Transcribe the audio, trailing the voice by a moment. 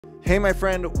Hey my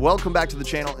friend, welcome back to the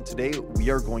channel, and today we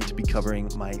are going to be covering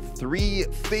my 3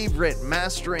 favorite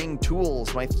mastering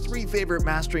tools, my 3 favorite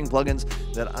mastering plugins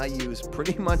that I use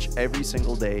pretty much every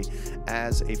single day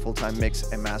as a full-time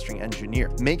mix and mastering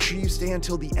engineer. Make sure you stay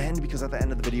until the end, because at the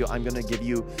end of the video I'm going to give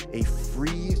you a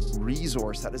free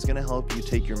resource that is going to help you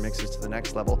take your mixes to the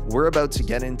next level. We're about to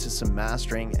get into some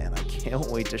mastering, and I can't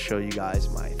wait to show you guys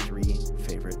my 3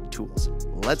 favorite tools.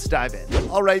 Let's dive in.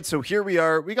 All right, so here we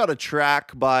are. We got a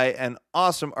track by an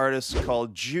awesome artist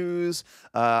called Jews.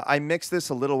 I mixed this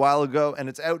a little while ago and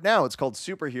it's out now. It's called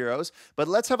Superheroes, but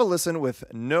let's have a listen with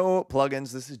no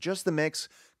plugins. This is just the mix,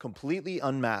 completely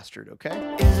unmastered,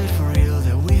 okay? Is it for real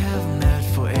that we have met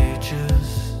for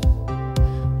ages?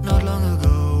 Not long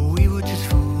ago, we would just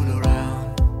fool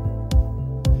around.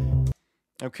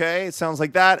 Okay, it sounds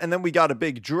like that. And then we got a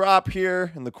big drop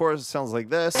here and the chorus sounds like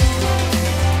this.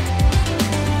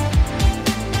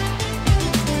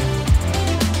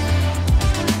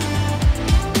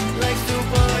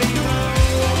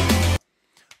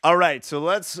 All right, so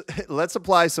let's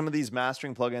apply some of these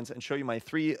mastering plugins and show you my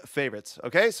 3 favorites.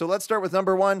 Okay, so let's start with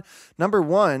number 1. Number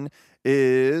 1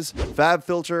 is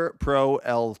FabFilter Pro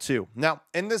L2. Now,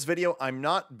 in this video, I'm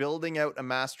not building out a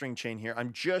mastering chain here.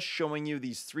 I'm just showing you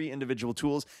these 3 individual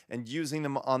tools and using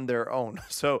them on their own.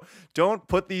 So don't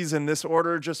put these in this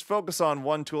order. Just focus on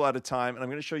one tool at a time, and I'm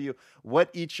going to show you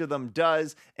what each of them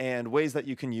does and ways that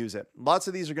you can use it. Lots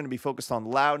of these are going to be focused on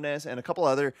loudness and a couple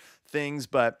other things,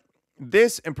 but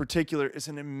this in particular is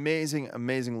an amazing,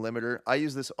 amazing limiter. I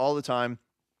use this all the time,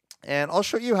 and I'll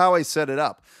show you how I set it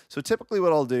up. So typically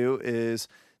what I'll do is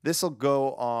this will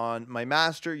go on my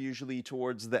master, usually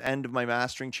towards the end of my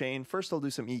mastering chain. First, I'll do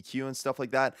some EQ and stuff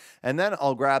like that, and then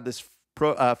I'll grab this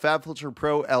FabFilter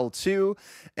Pro L2,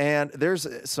 and there's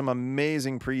some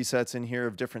amazing presets in here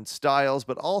of different styles,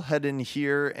 but I'll head in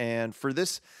here, and for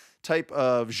this type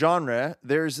of genre,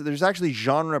 there's actually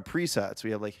genre presets.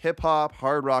 We have like hip hop,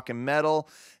 hard rock, and metal.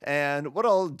 And what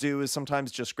I'll do is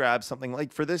sometimes just grab something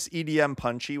like, for this, EDM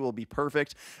punchy will be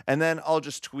perfect. And then I'll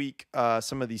just tweak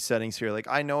some of these settings here. Like,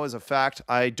 I know as a fact,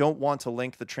 I don't want to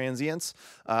link the transients.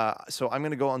 So I'm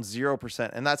going to go on 0%,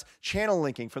 and that's channel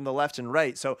linking from the left and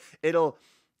right. So it'll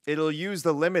use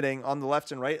the limiting on the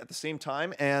left and right at the same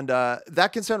time, and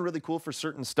that can sound really cool for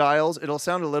certain styles. It'll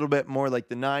sound a little bit more like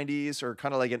the 90s or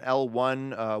kind of like an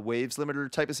L1 waves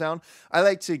limiter type of sound. I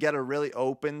like to get a really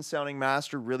open sounding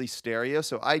master, really stereo,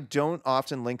 so I don't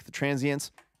often link the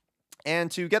transients.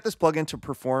 And to get this plugin to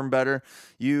perform better,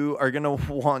 you are going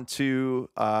to want to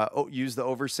use the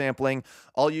oversampling.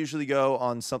 I'll usually go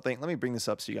on something, let me bring this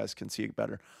up so you guys can see it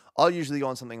better. I'll usually go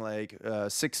on something like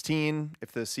 16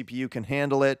 if the CPU can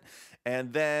handle it.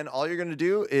 And then all you're going to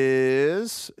do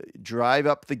is drive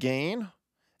up the gain,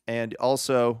 and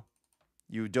also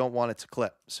you don't want it to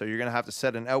clip. So you're going to have to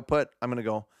set an output. I'm going to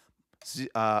go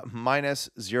minus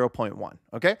 0.1.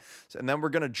 Okay, so, and then we're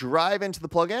going to drive into the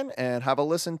plugin and have a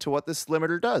listen to what this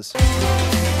limiter does.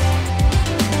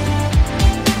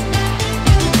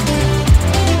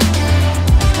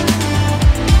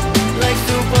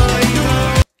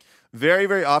 Very,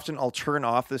 very often I'll turn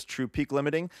off this true peak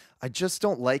limiting. I just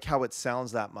don't like how it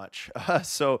sounds that much.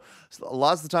 So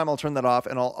lots of the time I'll turn that off,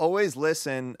 and I'll always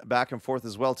listen back and forth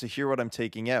as well to hear what I'm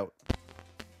taking out.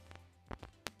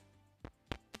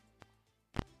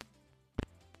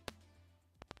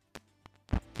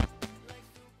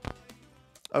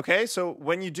 Okay, so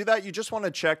when you do that, you just want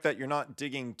to check that you're not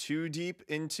digging too deep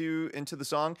into the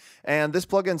song. And this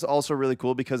plugin's also really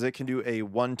cool because it can do a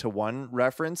 1-to-1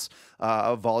 reference,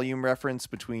 a volume reference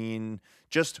between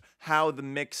just how the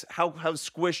mix, how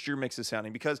squished your mix is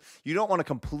sounding, because you don't want to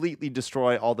completely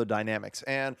destroy all the dynamics.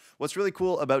 And what's really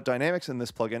cool about dynamics in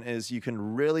this plugin is you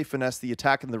can really finesse the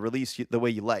attack and the release the way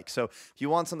you like. So if you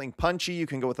want something punchy, you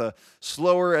can go with a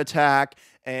slower attack,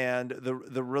 and the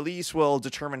release will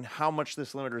determine how much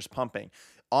this limiter is pumping.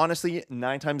 Honestly,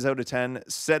 9 times out of 10,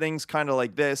 settings kind of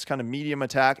like this, kind of medium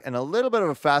attack and a little bit of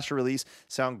a faster release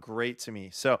sound great to me.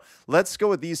 So let's go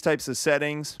with these types of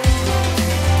settings.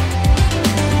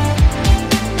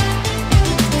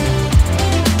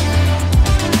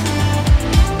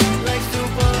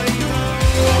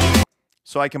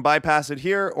 So I can bypass it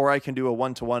here, or I can do a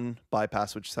 1-to-1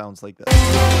 bypass, which sounds like this.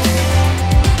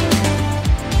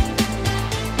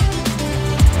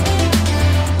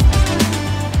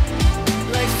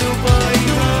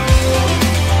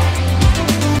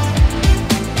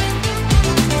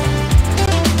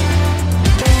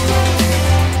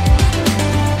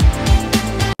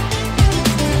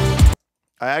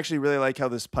 I actually really like how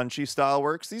this punchy style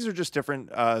works. These are just different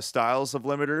styles of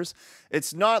limiters.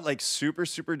 It's not like super,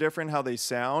 super different how they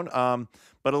sound,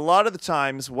 But a lot of the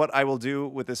times, what I will do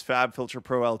with this FabFilter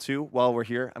Pro L2 while we're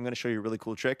here, I'm going to show you a really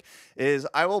cool trick, is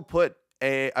I will put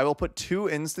 2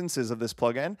 instances of this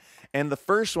plugin, and the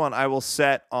first one I will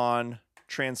set on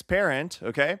transparent,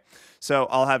 okay? So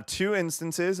I'll have 2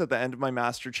 instances at the end of my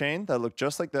master chain that look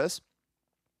just like this.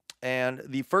 And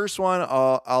the first one,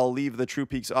 I'll leave the true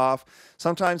peaks off.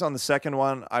 Sometimes on the second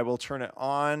one, I will turn it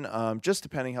on, just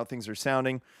depending how things are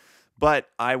sounding. But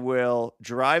I will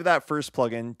drive that first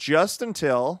plugin just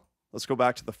until, let's go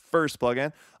back to the first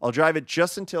plugin. I'll drive it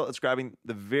just until it's grabbing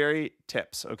the very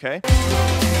tips, okay?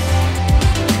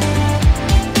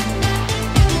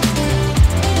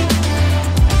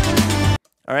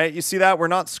 All right, you see that? We're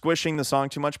not squishing the song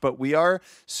too much, but we are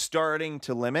starting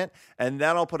to limit. And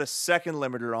then I'll put a second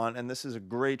limiter on, and this is a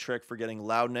great trick for getting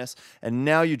loudness. And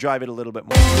now you drive it a little bit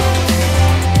more.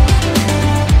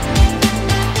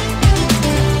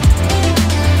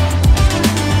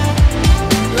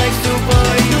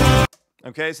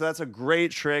 Okay, so that's a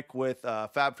great trick with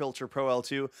FabFilter Pro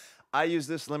L2. I use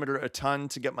this limiter a ton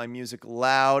to get my music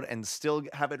loud and still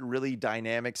have it really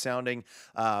dynamic sounding.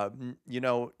 You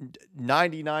know,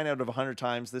 99 out of 100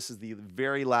 times, this is the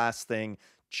very last thing,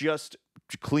 just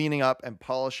cleaning up and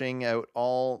polishing out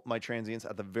all my transients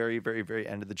at the very, very, very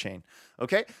end of the chain.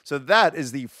 Okay, so that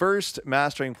is the first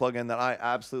mastering plugin that I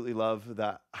absolutely love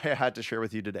that I had to share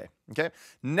with you today. Okay,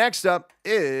 next up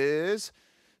is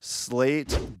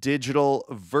Slate Digital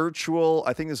Virtual,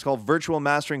 I think this is called Virtual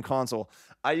Mastering Console.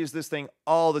 I use this thing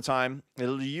all the time.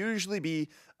 It'll usually be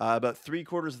about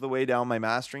 3/4 of the way down my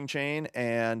mastering chain.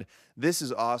 And this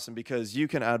is awesome because you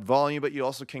can add volume, but you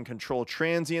also can control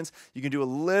transients. You can do a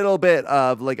little bit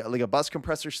of like a bus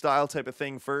compressor style type of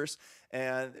thing first.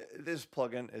 And this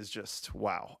plugin is just,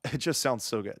 wow. It just sounds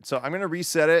so good. So I'm going to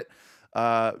reset it.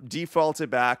 Default it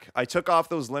back. I took off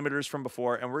those limiters from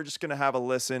before, and we're just going to have a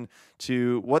listen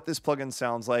to what this plugin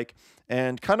sounds like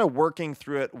and kind of working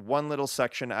through it one little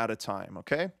section at a time.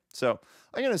 Okay, so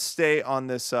I'm going to stay on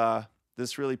this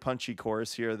this really punchy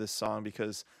chorus here, this song,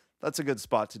 because that's a good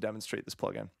spot to demonstrate this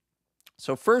plugin.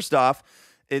 So first off,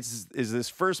 is this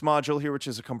first module here, which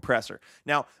is a compressor.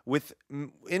 Now,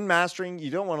 in mastering,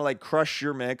 you don't want to like crush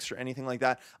your mix or anything like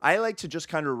that. I like to just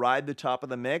kind of ride the top of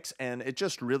the mix, and it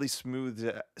just really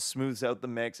smooths out the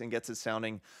mix and gets it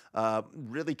sounding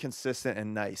really consistent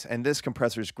and nice. And this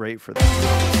compressor is great for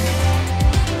that.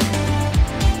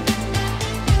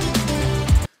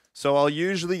 So I'll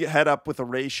usually head up with a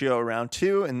ratio around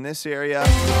 2 in this area.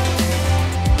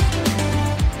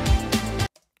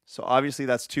 So obviously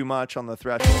that's too much on the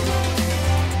threshold.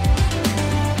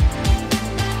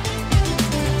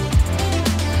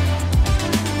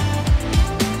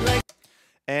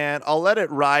 And I'll let it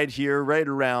ride here right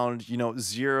around, you know,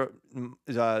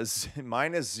 minus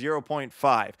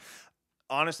 0.5.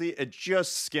 Honestly, it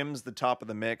just skims the top of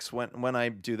the mix when I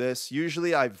do this.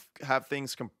 Usually I have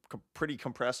things pretty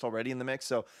compressed already in the mix,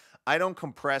 so I don't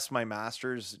compress my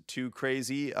masters too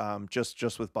crazy,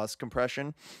 just with bus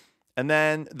compression. And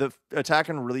then the attack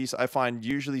and release, I find,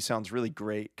 usually sounds really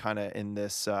great kind of in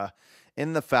this,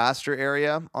 in the faster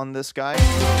area on this guy.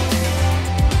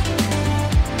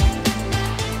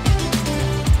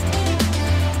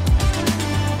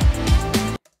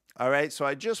 All right, so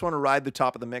I just want to ride the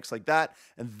top of the mix like that.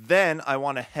 And then I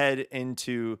want to head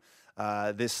into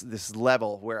this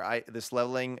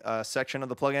leveling section of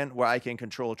the plugin where I can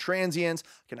control transients,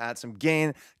 can add some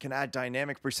gain, can add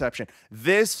dynamic perception.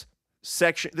 This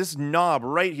section, this knob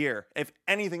right here, if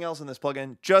anything else in this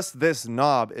plugin, just this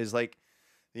knob is like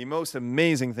the most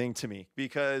amazing thing to me,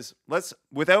 because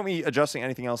without me adjusting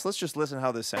anything else, let's just listen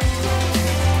how this sounds.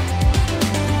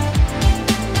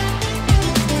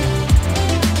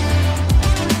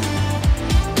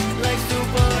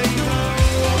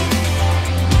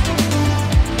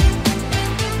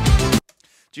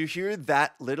 Do you hear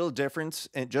that little difference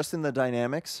just in the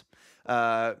dynamics?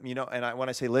 You know, and when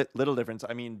I say little difference,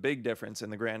 I mean big difference in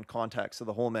the grand context of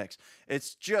the whole mix.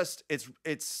 It's just, it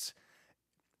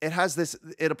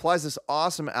applies this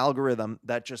awesome algorithm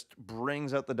that just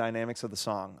brings out the dynamics of the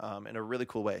song in a really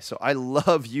cool way. So I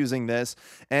love using this,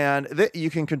 and you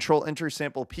can control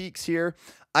intersample peaks here.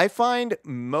 I find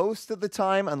most of the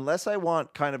time, unless I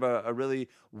want kind of a really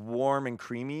warm and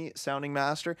creamy sounding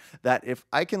master, that if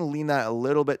I can lean that a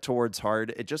little bit towards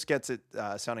hard, it just gets it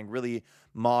sounding really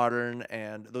modern,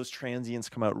 and those transients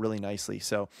come out really nicely.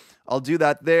 So I'll do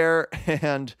that there.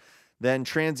 And then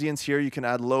transients here, you can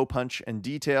add low punch and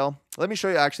detail. Let me show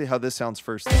you actually how this sounds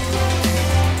first, though.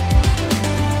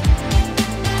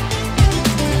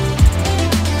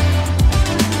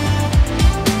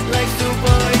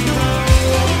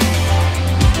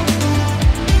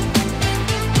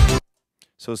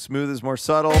 So So smooth is more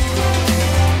subtle.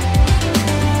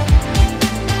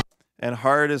 And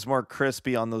hard is more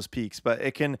crispy on those peaks. But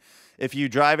it can, if you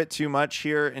drive it too much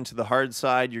here into the hard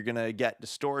side, you're gonna get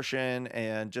distortion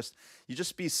and you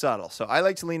just be subtle. So I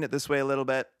like to lean it this way a little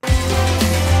bit.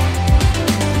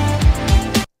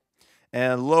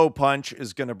 And low punch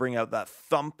is gonna bring out that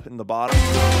thump in the bottom.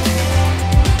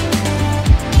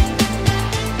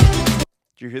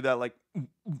 Do you hear that? Like,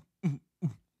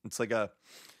 it's like a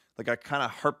kind of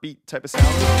heartbeat type of sound.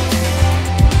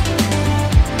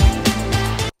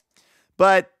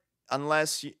 But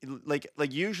unless you, like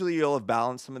usually you'll have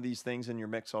balanced some of these things in your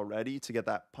mix already to get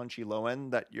that punchy low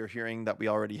end that you're hearing that we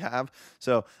already have.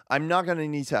 So I'm not going to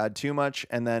need to add too much.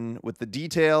 And then with the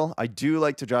detail, I do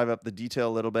like to drive up the detail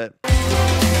a little bit.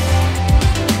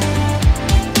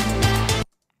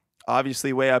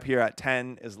 Obviously way up here at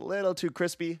 10 is a little too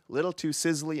crispy, a little too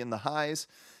sizzly in the highs.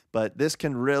 But this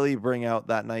can really bring out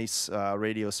that nice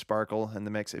radio sparkle in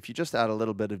the mix if you just add a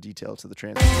little bit of detail to the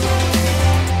transfer.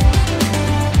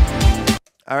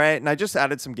 All right, and I just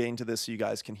added some gain to this so you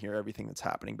guys can hear everything that's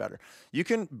happening better. You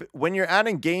can, when you're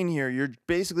adding gain here, you're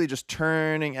basically just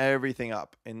turning everything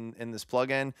up in this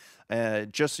plugin,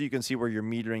 just so you can see where your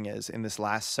metering is in this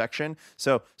last section.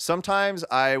 So sometimes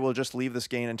I will just leave this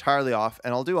gain entirely off,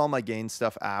 and I'll do all my gain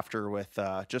stuff after with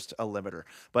just a limiter.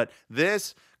 But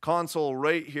this console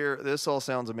right here, this all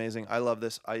sounds amazing. I love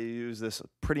this. I use this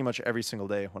pretty much every single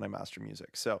day when I master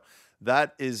music. So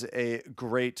that is a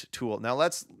great tool. Now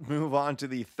let's move on to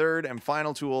the third and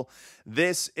final tool.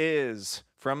 This is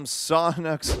from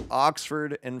Sonux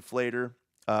Oxford Inflator,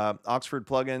 Oxford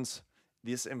plugins.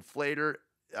 This inflator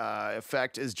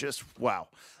effect is just wow.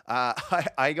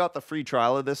 I got the free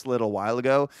trial of this a little while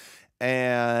ago,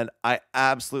 and I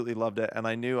absolutely loved it. And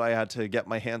I knew I had to get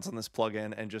my hands on this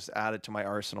plugin and just add it to my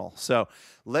arsenal. So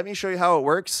let me show you how it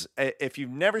works. If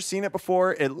you've never seen it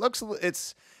before,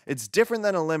 it's different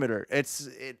than a limiter.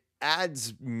 It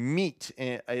adds meat,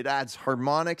 it adds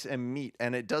harmonics and meat,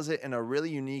 and it does it in a really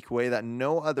unique way that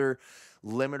no other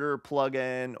limiter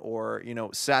plugin or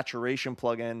saturation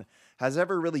plugin has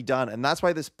ever really done. And that's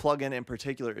why this plugin in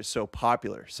particular is so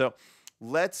popular. So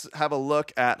let's have a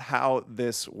look at how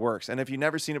this works. And if you've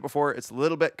never seen it before, it's a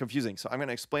little bit confusing. So I'm going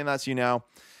to explain that to you now.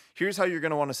 Here's how you're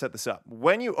going to want to set this up.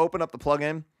 When you open up the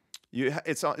plugin,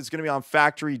 it's going to be on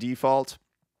factory default,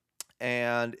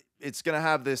 and it's going to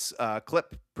have this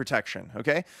clip protection,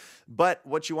 okay? But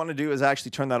what you want to do is actually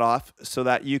turn that off so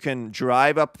that you can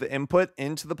drive up the input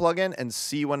into the plugin and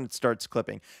see when it starts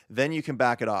clipping. Then you can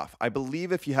back it off. I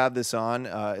believe if you have this on,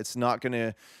 it's not going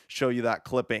to show you that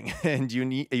clipping, and you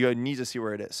need to see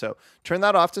where it is. So turn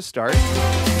that off to start.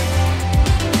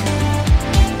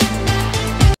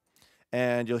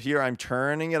 And you'll hear I'm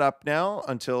turning it up now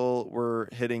until we're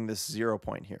hitting this 0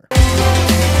 point here.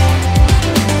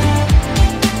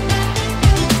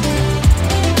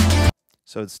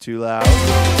 So it's too loud.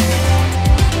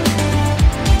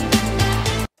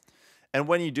 And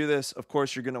when you do this, of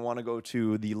course, you're going to want to go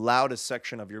to the loudest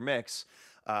section of your mix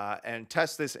and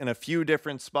test this in a few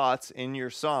different spots in your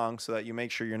song so that you make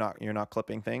sure you're not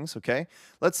clipping things, okay?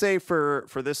 Let's say for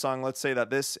this song, let's say that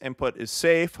this input is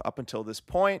safe up until this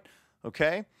point,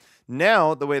 okay?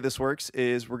 Now, the way this works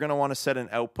is we're going to want to set an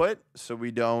output so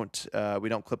we don't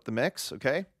clip the mix,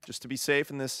 okay? Just to be safe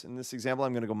in this example,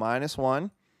 I'm going to go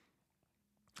 -1.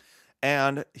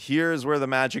 And here's where the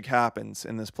magic happens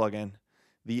in this plugin,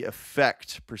 the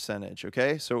effect percentage,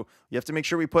 okay? So you have to make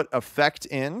sure we put effect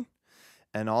in,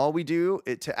 and all we do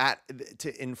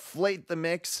to inflate the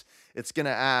mix, it's going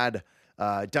to add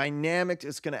dynamic,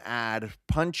 it's going to add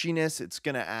punchiness, it's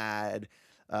going to add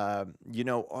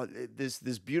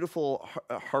this beautiful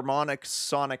harmonic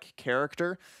sonic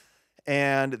character.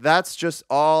 And that's just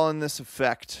all in this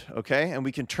effect, okay? And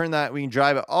we can turn that, we can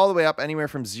drive it all the way up anywhere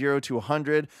from 0 to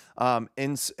 100.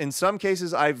 In some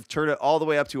cases, I've turned it all the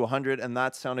way up to 100, and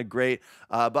that sounded great.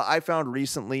 But I found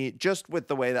recently, just with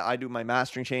the way that I do my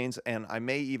mastering chains, and I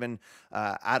may even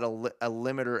add a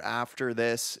limiter after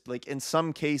this, like in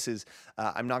some cases,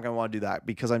 I'm not gonna wanna do that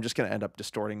because I'm just gonna end up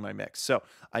distorting my mix. So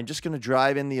I'm just gonna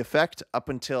drive in the effect up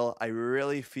until I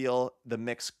really feel the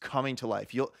mix coming to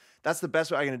life. That's the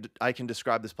best way I can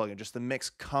describe this plugin, just the mix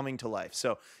coming to life.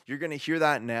 So you're going to hear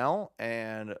that now,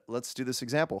 and let's do this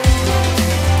example.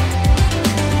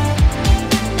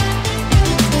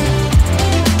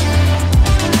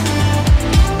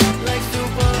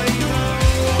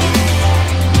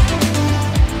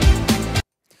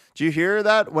 Do you hear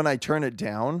that when I turn it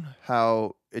down,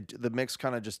 how the mix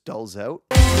kind of just dulls out?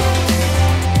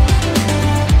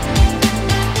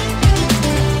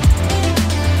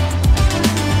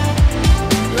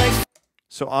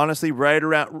 So honestly, right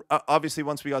around, obviously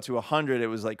once we got to 100, it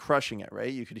was like crushing it,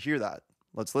 right? You could hear that.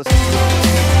 Let's listen.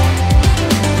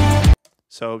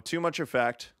 So too much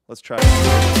effect. Let's try it.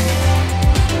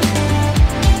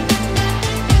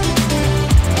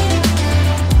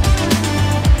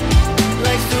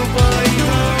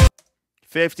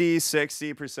 50,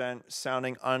 60%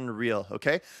 sounding unreal,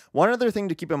 okay? One other thing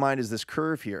to keep in mind is this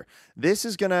curve here. This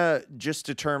is gonna just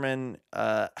determine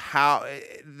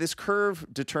this curve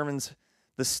determines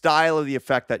the style of the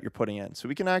effect that you're putting in. So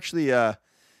we can actually,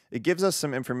 it gives us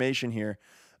some information here.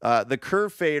 The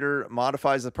curve fader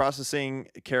modifies the processing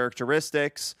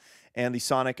characteristics and the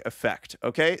sonic effect,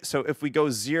 okay? So if we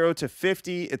go 0 to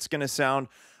 50, it's gonna sound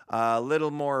a little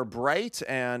more bright,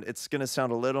 and it's going to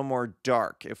sound a little more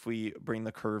dark if we bring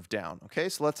the curve down. Okay,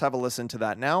 so let's have a listen to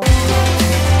that now.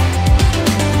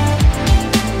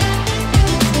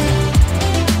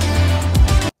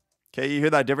 Okay, you hear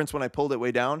that difference when I pulled it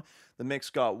way down? The mix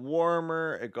got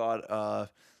warmer, it got a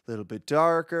little bit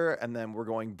darker, and then we're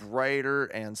going brighter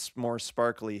and more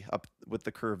sparkly up with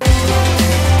the curve.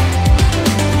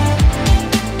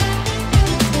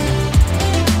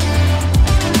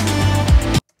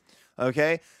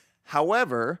 Okay.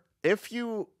 However, if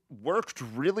you worked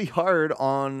really hard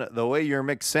on the way your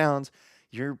mix sounds,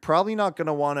 you're probably not going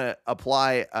to want to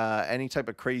apply any type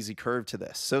of crazy curve to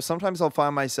this. So sometimes I'll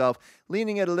find myself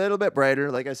leaning it a little bit brighter.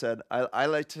 Like I said,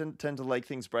 I tend to like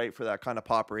things bright for that kind of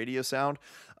pop radio sound.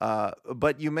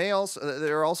 But you may also,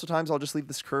 there are also times I'll just leave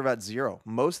this curve at 0.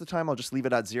 Most of the time I'll just leave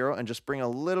it at 0 and just bring a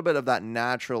little bit of that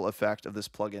natural effect of this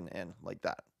plugin in like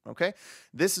that. Okay,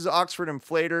 this is Oxford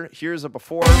Inflator. Here's a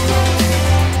before.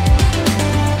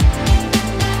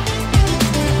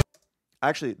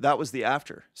 Actually, that was the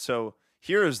after. So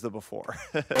here is the before.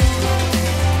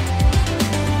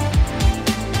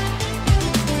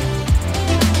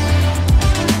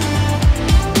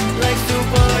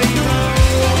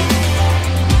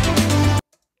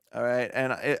 All right,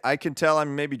 and I can tell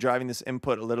I'm maybe driving this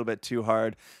input a little bit too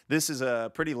hard. This is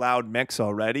a pretty loud mix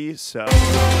already, so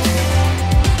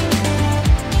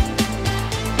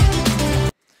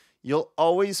you'll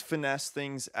always finesse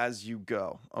things as you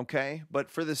go, okay?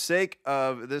 But for the sake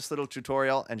of this little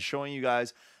tutorial and showing you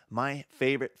guys my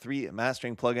favorite 3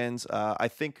 mastering plugins, I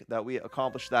think that we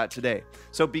accomplished that today.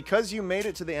 So because you made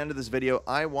it to the end of this video,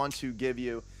 I want to give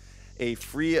you a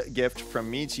free gift from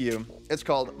me to you. It's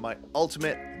called my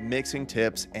Ultimate Mixing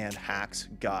Tips and Hacks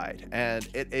Guide, and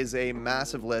it is a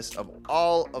massive list of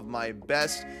all of my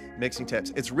best mixing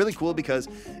tips. It's really cool because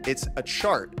it's a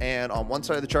chart, and on one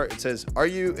side of the chart it says, are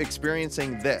you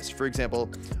experiencing this? For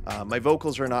example, my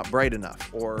vocals are not bright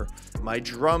enough, or my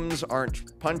drums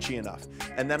aren't punchy enough.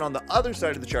 And then on the other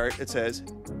side of the chart it says,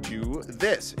 do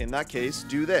this. In that case,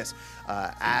 do this.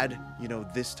 Add,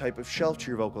 this type of shelf to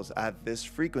your vocals, add this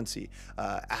frequency,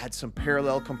 add some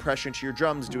parallel compression to your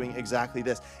drums doing exactly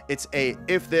this. It's a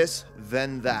if this,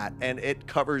 then that, and it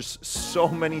covers so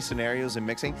many scenarios in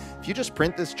mixing. If you just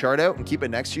print this chart out and keep it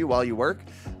next to you while you work,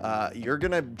 you're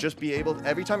gonna just be able,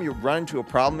 every time you run into a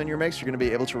problem in your mix, you're gonna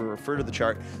be able to refer to the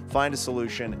chart, find a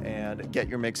solution, and get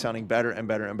your mix sounding better and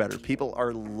better and better. People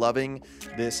are loving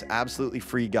this absolutely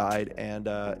free guide, and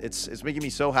it's making me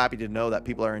so happy to know that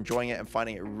people are enjoying it and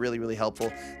finding it really, really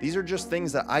helpful. These are just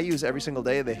things that I use every single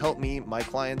day. They help me. My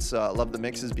clients love the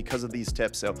mixes because of these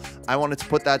tips. So I wanted to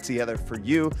put that together for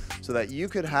you so that you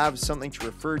could have something to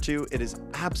refer to. It is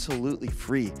absolutely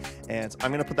free, and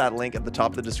I'm going to put that link at the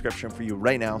top of the description for you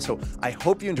right now. So I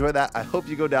hope you enjoy that. I hope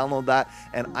you go download that,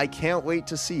 and I can't wait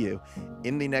to see you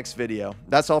in the next video.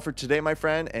 That's all for today, my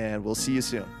friend, and we'll see you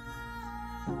soon.